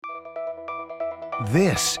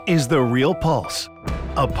This is The Real Pulse,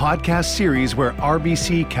 a podcast series where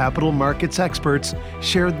RBC Capital Markets experts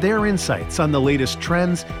share their insights on the latest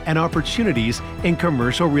trends and opportunities in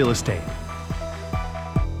commercial real estate.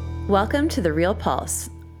 Welcome to The Real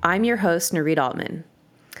Pulse. I'm your host, Nurit Altman.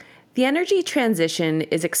 The energy transition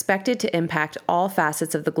is expected to impact all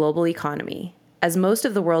facets of the global economy, as most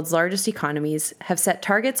of the world's largest economies have set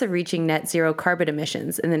targets of reaching net zero carbon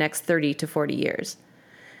emissions in the next 30 to 40 years.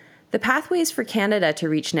 The pathways for Canada to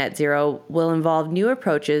reach net zero will involve new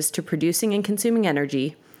approaches to producing and consuming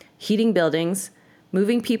energy, heating buildings,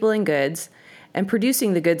 moving people and goods, and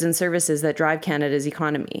producing the goods and services that drive Canada's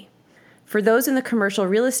economy. For those in the commercial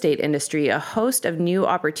real estate industry, a host of new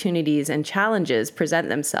opportunities and challenges present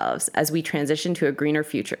themselves as we transition to a greener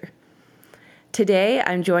future. Today,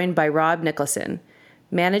 I'm joined by Rob Nicholson,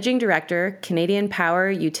 Managing Director, Canadian Power,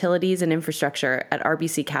 Utilities and Infrastructure at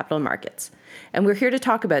RBC Capital Markets. And we're here to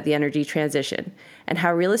talk about the energy transition and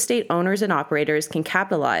how real estate owners and operators can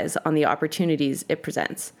capitalize on the opportunities it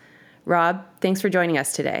presents. Rob, thanks for joining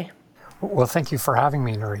us today. Well, thank you for having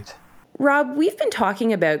me, Nurit. Rob, we've been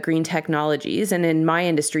talking about green technologies and, in my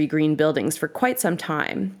industry, green buildings for quite some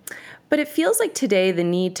time. But it feels like today the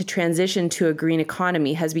need to transition to a green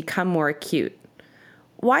economy has become more acute.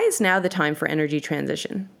 Why is now the time for energy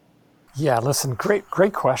transition? Yeah, listen,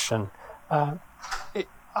 great question.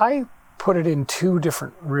 I put it in two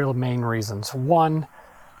different real main reasons. One,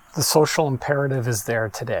 the social imperative is there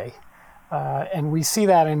today. And we see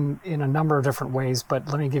that in a number of different ways, but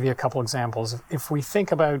let me give you a couple examples. If we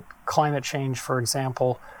think about climate change, for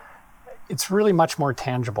example, it's really much more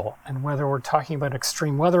tangible. And whether we're talking about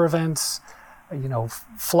extreme weather events,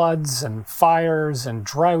 floods and fires and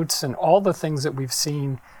droughts and all the things that we've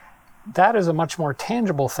seen, that is a much more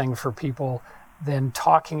tangible thing for people than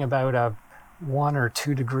talking about a 1 or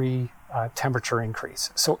 2 degree temperature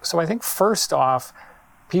increase. So I think first off,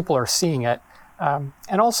 people are seeing it.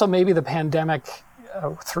 And also maybe the pandemic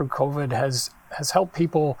through COVID has helped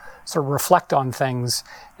people sort of reflect on things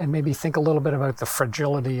and maybe think a little bit about the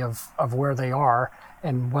fragility of where they are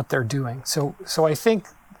and what they're doing. So I think,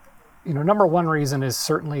 number one reason is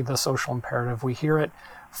certainly the social imperative. We hear it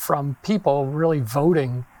from people really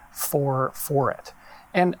voting for it.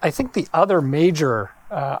 And I think the other major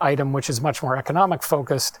item, which is much more economic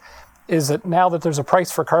focused, is that now that there's a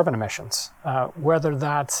price for carbon emissions, whether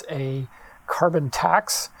that's a carbon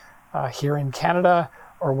tax here in Canada,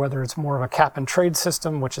 or whether it's more of a cap and trade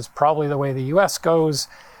system, which is probably the way the US goes,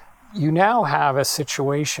 you now have a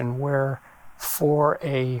situation where for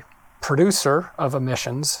a producer of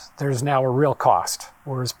emissions, there's now a real cost,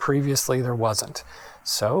 whereas previously there wasn't.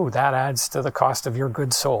 So that adds to the cost of your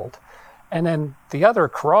goods sold. And then the other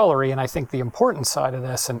corollary, and I think the important side of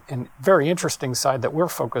this, and very interesting side that we're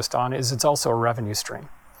focused on, is it's also a revenue stream.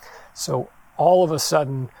 So all of a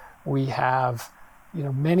sudden, we have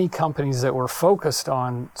many companies that were focused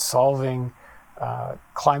on solving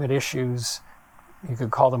climate issues. You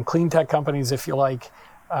could call them clean tech companies if you like,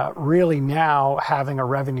 really now having a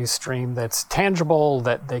revenue stream that's tangible,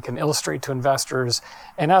 that they can illustrate to investors.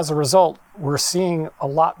 And as a result, we're seeing a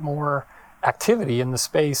lot more activity in the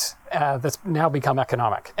space that's now become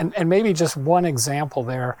economic. And maybe just one example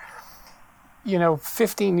there,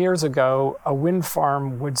 15 years ago, a wind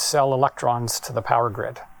farm would sell electrons to the power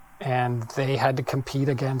grid, and they had to compete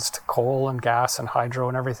against coal and gas and hydro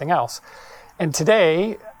and everything else. And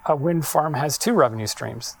today, a wind farm has two revenue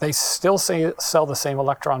streams. They still sell the same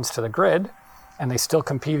electrons to the grid, and they still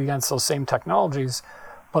compete against those same technologies,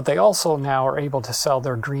 but they also now are able to sell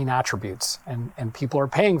their green attributes, and people are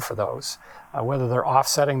paying for those, whether they're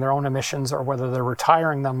offsetting their own emissions or whether they're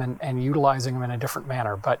retiring them and utilizing them in a different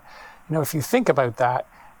manner. But if you think about that,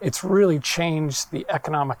 it's really changed the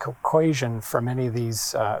economic equation for many of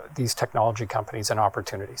these technology companies and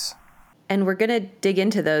opportunities. And we're going to dig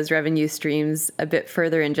into those revenue streams a bit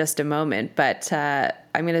further in just a moment, but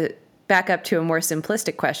I'm going to back up to a more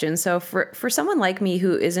simplistic question. So for someone like me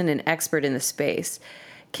who isn't an expert in the space,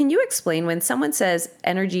 can you explain when someone says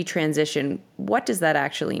energy transition, what does that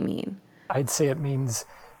actually mean? I'd say it means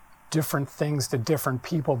different things to different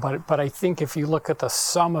people, but I think if you look at the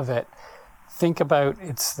sum of it, think about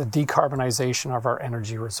it's the decarbonization of our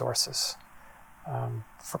energy resources.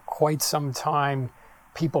 For quite some time,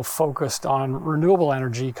 people focused on renewable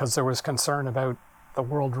energy because there was concern about the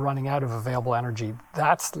world running out of available energy.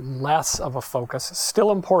 That's less of a focus,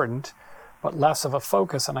 still important, but less of a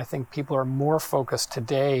focus. And I think people are more focused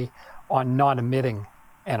today on non-emitting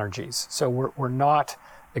energies. So we're not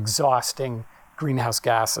exhausting greenhouse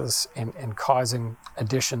gases and causing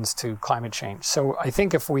additions to climate change. So I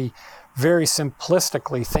think if we very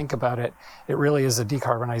simplistically think about it, it really is a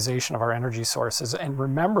decarbonization of our energy sources. And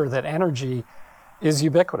remember that energy is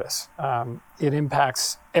ubiquitous. It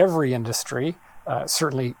impacts every industry,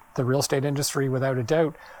 certainly the real estate industry without a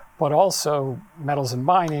doubt, but also metals and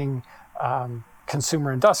mining,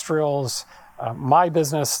 consumer industrials, my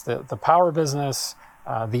business, the power business,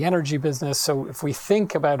 the energy business. So if we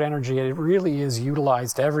think about energy, it really is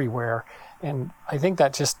utilized everywhere. And I think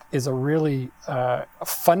that just is a really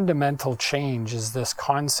fundamental change, is this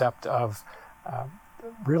concept of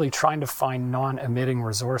really trying to find non-emitting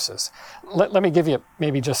resources. Let me give you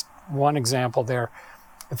maybe just one example there.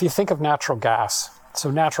 If you think of natural gas,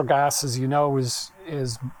 so natural gas, as you know, is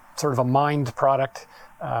sort of a mined product.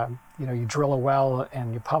 You drill a well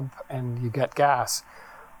and you pump and you get gas.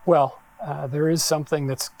 Well, there is something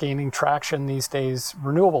that's gaining traction these days,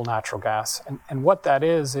 renewable natural gas. And what that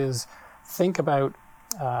is think about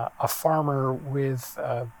a farmer with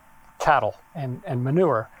cattle and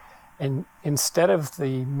manure. And instead of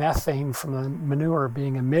the methane from the manure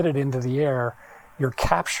being emitted into the air, you're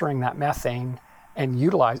capturing that methane and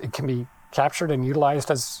it can be captured and utilized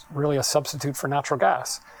as really a substitute for natural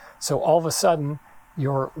gas. So all of a sudden,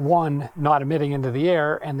 you're one, not emitting into the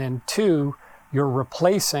air, and then two, you're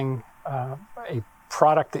replacing a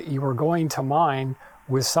product that you were going to mine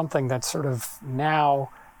with something that's sort of now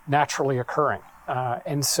naturally occurring.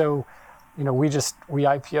 And so, we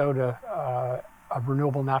IPO'd a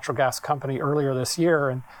renewable natural gas company earlier this year.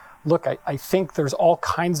 And look, I think there's all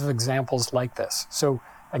kinds of examples like this. So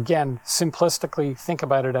again, simplistically, think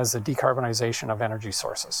about it as a decarbonization of energy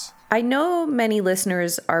sources. I know many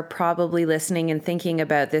listeners are probably listening and thinking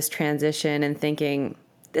about this transition and thinking,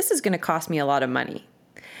 this is going to cost me a lot of money.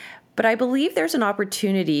 But I believe there's an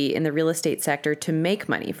opportunity in the real estate sector to make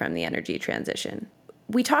money from the energy transition.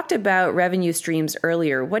 We talked about revenue streams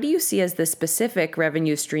earlier. What do you see as the specific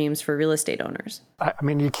revenue streams for real estate owners? I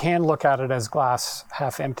mean, you can look at it as glass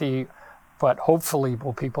half empty, but hopefully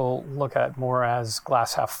people look at it more as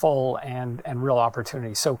glass half full and real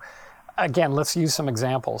opportunity. So again, let's use some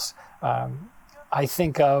examples. I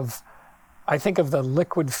think of the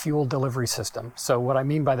liquid fuel delivery system. So what I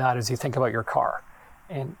mean by that is you think about your car.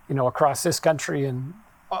 And across this country and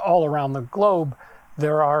all around the globe,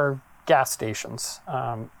 there are gas stations,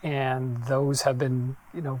 and those have been,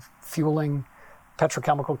 fueling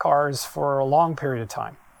petrochemical cars for a long period of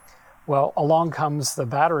time. Well, along comes the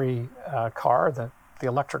battery car, the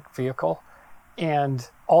electric vehicle, and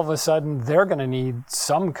all of a sudden they're going to need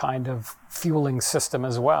some kind of fueling system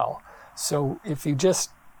as well. So if you just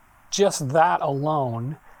that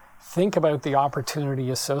alone, think about the opportunity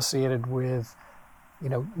associated with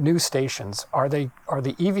new stations. Are the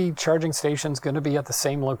EV charging stations going to be at the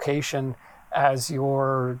same location as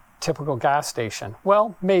your typical gas station?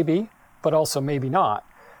 Well, maybe, but also maybe not.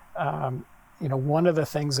 One of the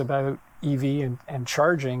things about EV and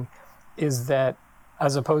charging is that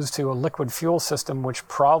as opposed to a liquid fuel system, which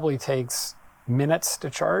probably takes minutes to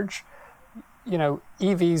charge,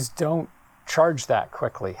 EVs don't charge that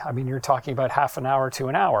quickly. I mean, you're talking about half an hour to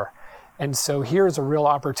an hour. And so here's a real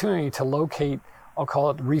opportunity to locate, I'll call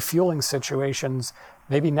it refueling situations,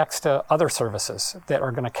 maybe next to other services that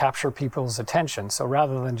are going to capture people's attention. So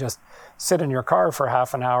rather than just sit in your car for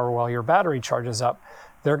half an hour while your battery charges up,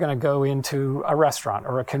 they're going to go into a restaurant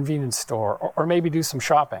or a convenience store or maybe do some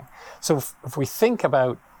shopping. So if we think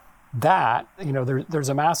about that, there's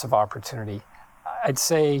a massive opportunity. I'd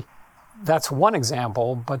say that's one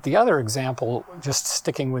example, but the other example, just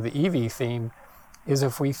sticking with the EV theme, is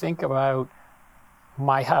if we think about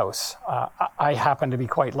my house. I happen to be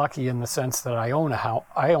quite lucky in the sense that I own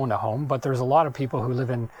a home, but there's a lot of people who live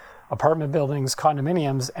in apartment buildings,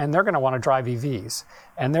 condominiums, and they're going to want to drive EVs,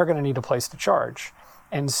 and they're going to need a place to charge.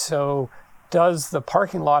 And so does the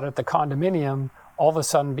parking lot at the condominium all of a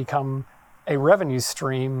sudden become a revenue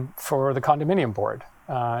stream for the condominium board,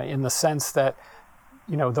 in the sense that,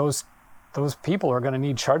 those people are going to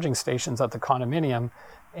need charging stations at the condominium,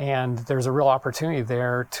 and there's a real opportunity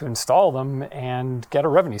there to install them and get a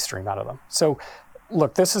revenue stream out of them. So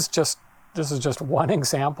look, this is just one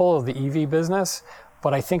example of the EV business,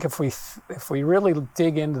 but I think if we really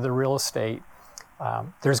dig into the real estate,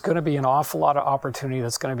 there's going to be an awful lot of opportunity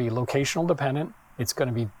that's going to be locational dependent. It's going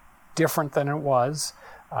to be different than it was.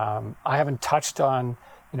 I haven't touched on,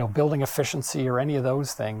 building efficiency or any of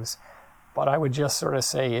those things, but I would just sort of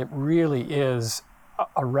say it really is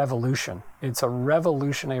a revolution. It's a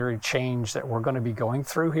revolutionary change that we're going to be going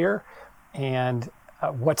through here. And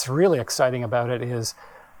what's really exciting about it is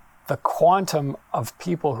the quantum of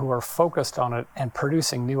people who are focused on it and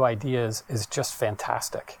producing new ideas is just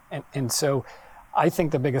fantastic. And so I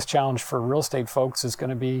think the biggest challenge for real estate folks is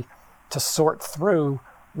going to be to sort through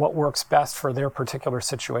what works best for their particular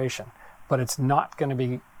situation. But it's not going to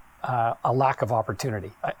be a lack of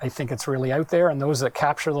opportunity. I think it's really out there, and those that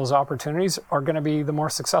capture those opportunities are going to be the more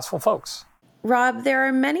successful folks. Rob, there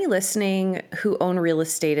are many listening who own real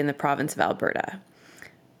estate in the province of Alberta.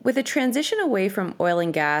 With a transition away from oil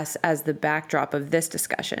and gas as the backdrop of this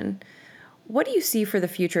discussion, what do you see for the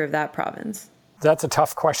future of that province? That's a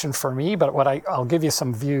tough question for me, but I'll give you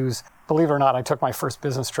some views. Believe it or not, I took my first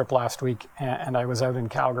business trip last week, and I was out in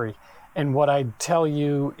Calgary. And what I'd tell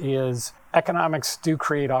you is economics do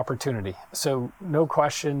create opportunity. So no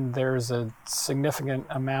question, there's a significant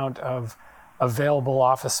amount of available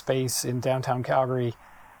office space in downtown Calgary,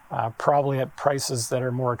 probably at prices that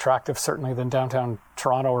are more attractive, certainly than downtown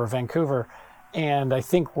Toronto or Vancouver. And I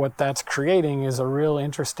think what that's creating is a real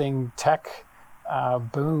interesting tech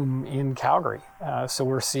boom in Calgary. So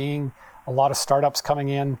we're seeing a lot of startups coming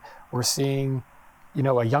in. We're seeing,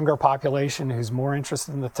 a younger population who's more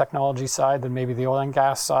interested in the technology side than maybe the oil and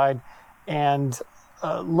gas side. And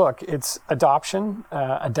look, it's adoption,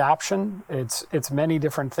 adaption. It's many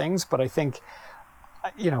different things, but I think,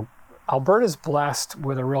 Alberta's blessed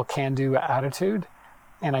with a real can-do attitude.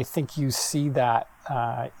 And I think you see that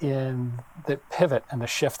in the pivot and the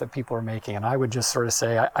shift that people are making. And I would just sort of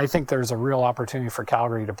say, I think there's a real opportunity for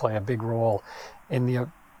Calgary to play a big role in the,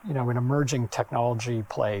 in emerging technology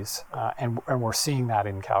plays. And we're seeing that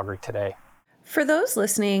in Calgary today. For those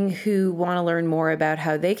listening who want to learn more about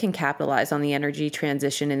how they can capitalize on the energy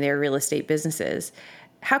transition in their real estate businesses,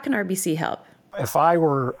 how can RBC help? If I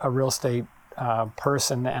were a real estate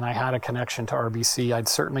person and I had a connection to RBC, I'd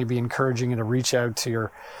certainly be encouraging you to reach out to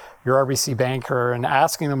your RBC banker and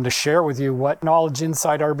asking them to share with you what knowledge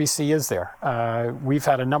inside RBC is there. We've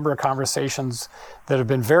had a number of conversations that have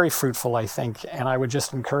been very fruitful, I think, and I would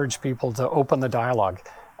just encourage people to open the dialogue.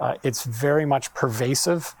 It's very much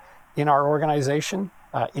pervasive in our organization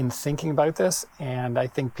in thinking about this, and I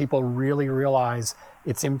think people really realize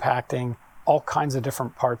it's impacting all kinds of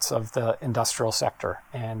different parts of the industrial sector.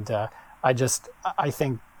 And I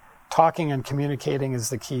think talking and communicating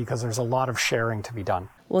is the key because there's a lot of sharing to be done.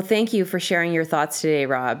 Well, thank you for sharing your thoughts today,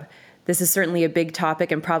 Rob. This is certainly a big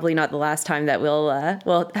topic and probably not the last time that we'll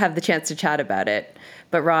have the chance to chat about it.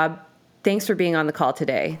 But Rob, thanks for being on the call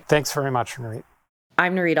today. Thanks very much, Nurit.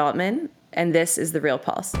 I'm Nurit Altman, and this is The Real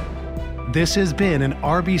Pulse. This has been an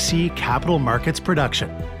RBC Capital Markets production.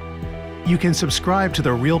 You can subscribe to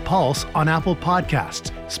The Real Pulse on Apple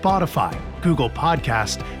Podcasts, Spotify, Google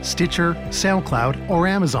Podcasts, Stitcher, SoundCloud, or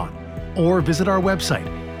Amazon. Or visit our website,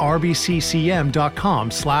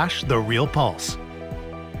 rbccm.com/therealpulse.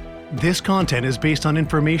 This content is based on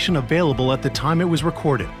information available at the time it was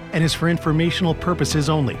recorded and is for informational purposes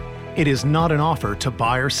only. It is not an offer to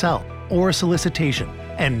buy or sell or a solicitation,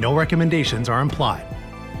 and no recommendations are implied.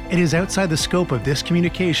 It is outside the scope of this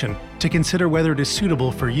communication to consider whether it is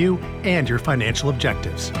suitable for you and your financial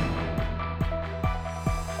objectives.